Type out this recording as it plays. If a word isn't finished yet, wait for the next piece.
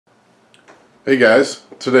Hey guys,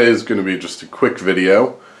 today is going to be just a quick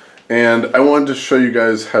video, and I wanted to show you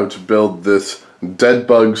guys how to build this dead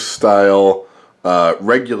bug style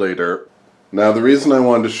regulator. Now the reason I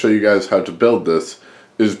wanted to show you guys how to build this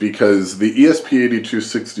is because the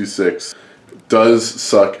ESP8266 does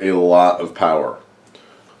suck a lot of power.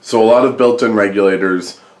 So a lot of built-in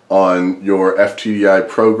regulators on your FTDI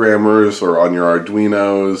programmers or on your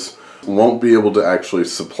Arduinos won't be able to actually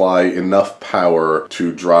supply enough power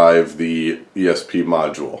to drive the ESP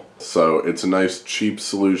module. So it's a nice cheap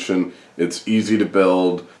solution, it's easy to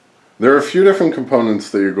build. There are a few different components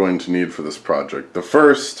that you're going to need for this project. The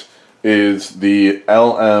first is the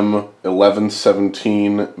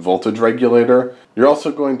LM1117 voltage regulator. You're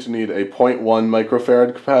also going to need a 0.1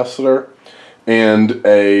 microfarad capacitor and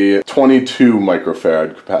a 22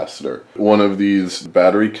 microfarad capacitor. One of these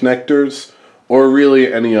battery connectors, or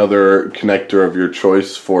really any other connector of your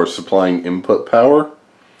choice for supplying input power.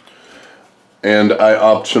 And I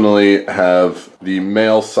optionally have the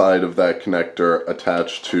male side of that connector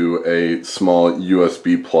attached to a small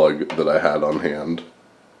USB plug that I had on hand.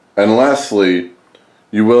 And lastly,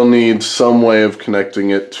 you will need some way of connecting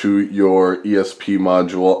it to your ESP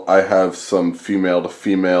module. I have some female to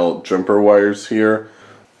female jumper wires here.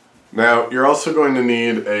 Now, you're also going to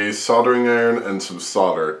need a soldering iron and some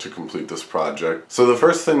solder to complete this project. So the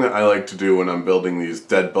first thing that I like to do when I'm building these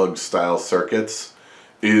dead bug style circuits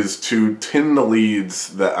is to tin the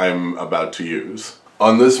leads that I'm about to use.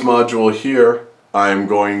 On this module here, I'm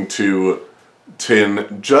going to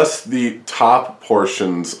tin just the top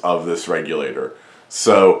portions of this regulator.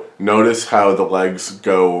 So notice how the legs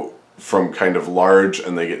go from kind of large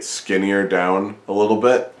and they get skinnier down a little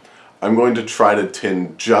bit. I'm going to try to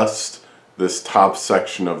tin just this top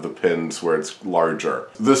section of the pins where it's larger.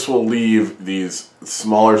 This will leave these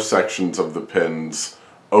smaller sections of the pins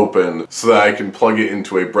open so that I can plug it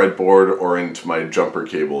into a breadboard or into my jumper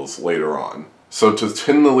cables later on. So to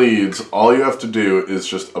tin the leads, all you have to do is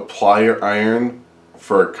just apply your iron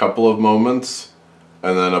for a couple of moments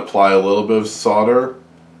and then apply a little bit of solder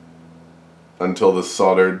until the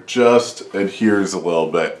solder just adheres a little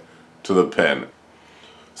bit to the pin.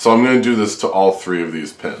 So I'm going to do this to all three of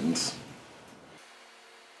these pins.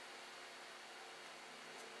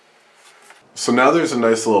 So now there's a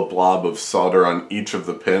nice little blob of solder on each of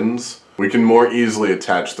the pins. We can more easily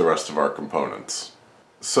attach the rest of our components.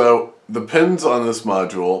 So the pins on this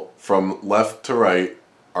module from left to right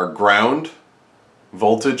are ground,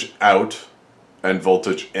 voltage out, and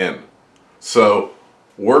voltage in. So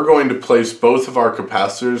we're going to place both of our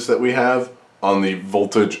capacitors that we have on the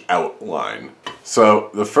voltage out line. So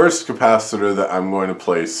the first capacitor that I'm going to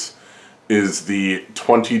place is the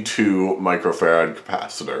 22 microfarad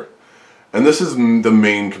capacitor. And this is the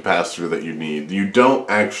main capacitor that you need. You don't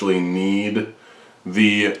actually need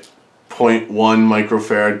the 0.1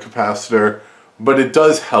 microfarad capacitor, but it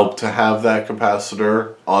does help to have that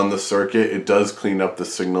capacitor on the circuit. It does clean up the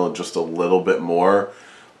signal just a little bit more,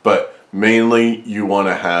 but mainly you want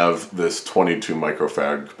to have this 22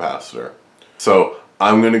 microfarad capacitor. So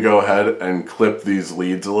I'm going to go ahead and clip these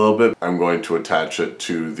leads a little bit. I'm going to attach it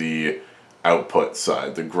to the output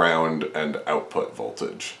side, the ground and output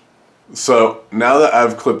voltage. So now that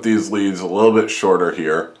I've clipped these leads a little bit shorter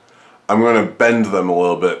here, I'm going to bend them a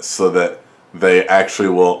little bit so that they actually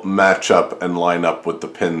will match up and line up with the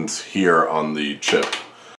pins here on the chip.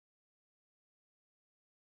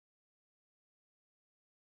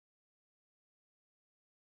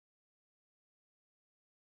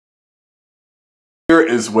 Here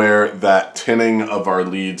is where that tinning of our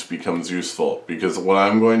leads becomes useful, because what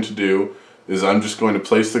I'm going to do is I'm just going to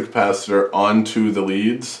place the capacitor onto the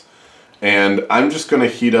leads, and I'm just going to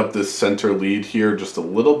heat up this center lead here just a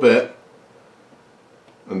little bit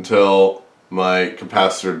until my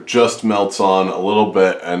capacitor just melts on a little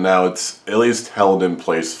bit, and now it's at least held in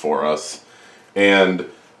place for us. And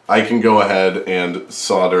I can go ahead and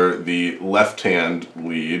solder the left-hand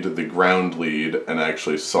lead, the ground lead, and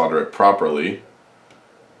actually solder it properly.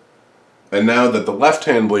 And now that the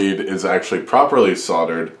left-hand lead is actually properly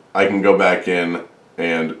soldered, I can go back in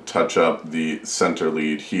and touch up the center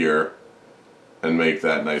lead here and make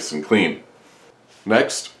that nice and clean.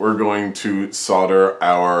 Next, we're going to solder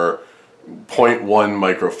our 0.1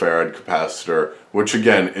 microfarad capacitor, which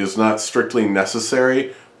again is not strictly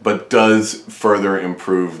necessary, but does further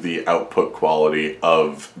improve the output quality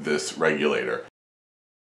of this regulator.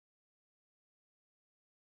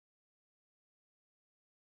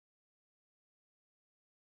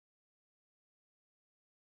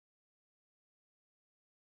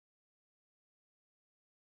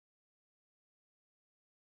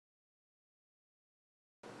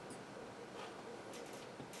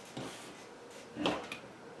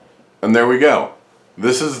 And there we go.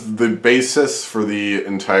 This is the basis for the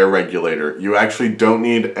entire regulator. You actually don't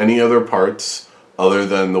need any other parts other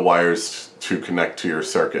than the wires to connect to your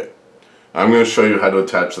circuit. I'm going to show you how to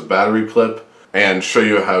attach the battery clip and show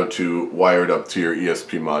you how to wire it up to your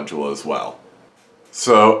ESP module as well.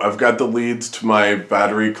 So I've got the leads to my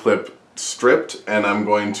battery clip stripped, and I'm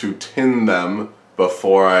going to tin them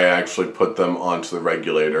before I actually put them onto the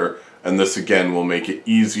regulator. And this again will make it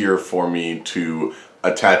easier for me to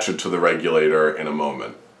attach it to the regulator in a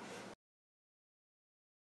moment.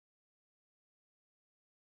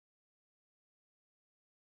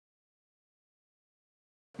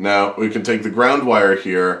 Now we can take the ground wire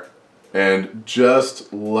here and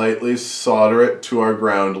just lightly solder it to our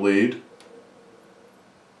ground lead.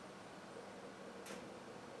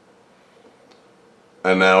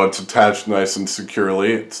 And now it's attached nice and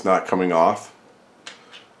securely, it's not coming off.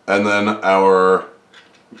 And then our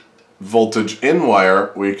voltage in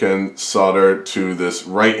wire we can solder to this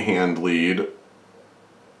right hand lead,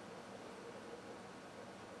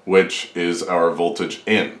 which is our voltage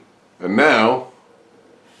in. And now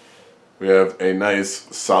we have a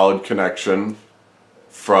nice solid connection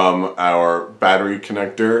from our battery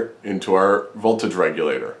connector into our voltage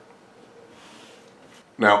regulator.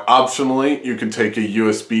 Now optionally you can take a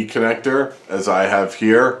USB connector, as I have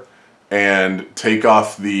here, and take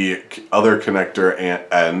off the other connector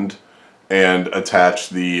end and attach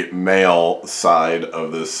the male side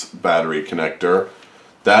of this battery connector.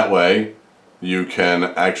 That way you can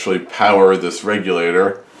actually power this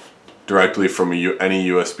regulator directly from any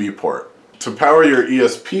USB port. To power your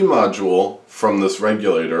ESP module from this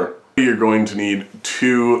regulator, you're going to need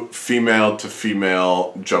 2 female to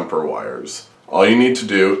female jumper wires. All you need to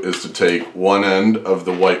do is to take one end of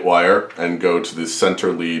the white wire and go to the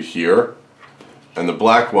center lead here, and the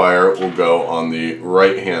black wire will go on the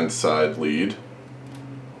right hand side lead.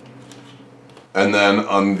 And then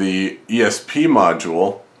on the ESP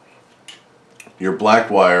module, your black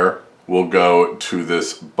wire will go to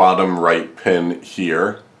this bottom right pin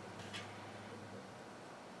here,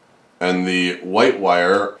 and the white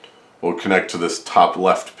wire will connect to this top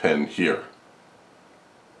left pin here.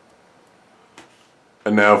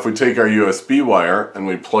 And now if we take our USB wire and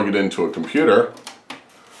we plug it into a computer,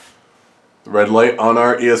 the red light on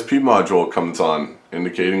our ESP module comes on,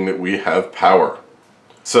 indicating that we have power.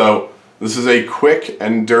 So this is a quick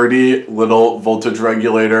and dirty little voltage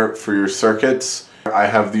regulator for your circuits. I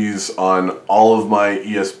have these on all of my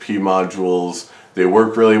ESP modules. They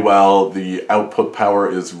work really well. The output power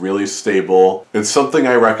is really stable. It's something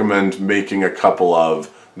I recommend making a couple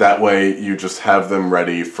of. That way you just have them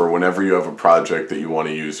ready for whenever you have a project that you want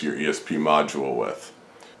to use your ESP module with.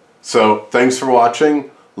 So thanks for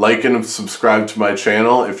watching. Like and subscribe to my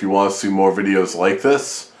channel if you want to see more videos like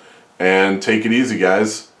this. And take it easy,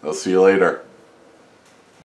 guys. I'll see you later.